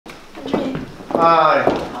Hi.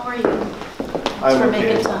 How are you? Thanks I'm for okay.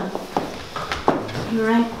 making time. You all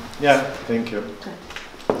right? Yeah, thank you. Good.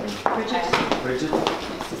 Thank you. Bridget? Bridget?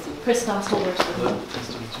 Nice to see you. Christos Holders.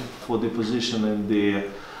 For the position in the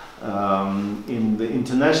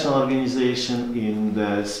international organization,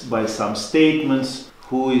 by some statements,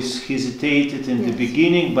 who is hesitated in the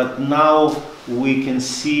beginning, but now we can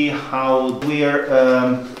see how we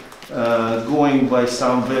are going by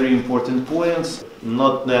some very important points.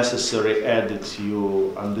 Not necessary added,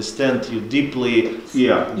 you understand, you deeply,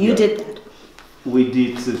 You did that. We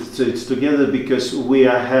did it together because we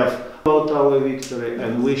have about our victory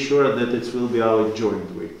and we're sure that it will be our joint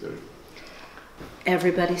victory.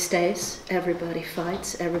 Everybody stays, everybody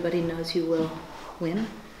fights, everybody knows you will win.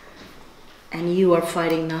 And you are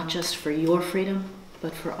fighting not just for your freedom,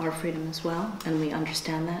 but for our freedom as well, and we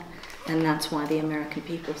understand that. And that's why the American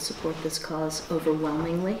people support this cause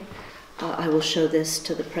overwhelmingly. I will show this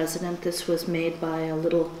to the President. This was made by a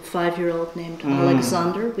little 5-year-old named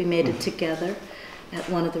Alexander. We made it together at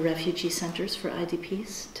one of the refugee centers for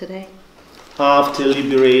IDPs today. After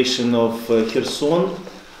liberation of Kherson,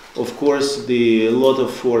 of course, a lot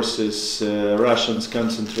of forces, Russians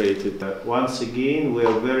concentrated. Once again, we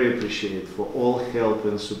are very appreciative for all help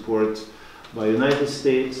and support by United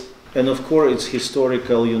States. And of course, it's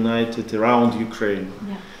historical united around Ukraine.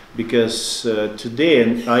 Yeah. Because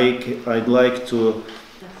today, I'd like to,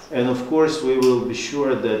 and of course, we will be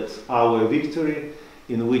sure that our victory,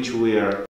 in which we are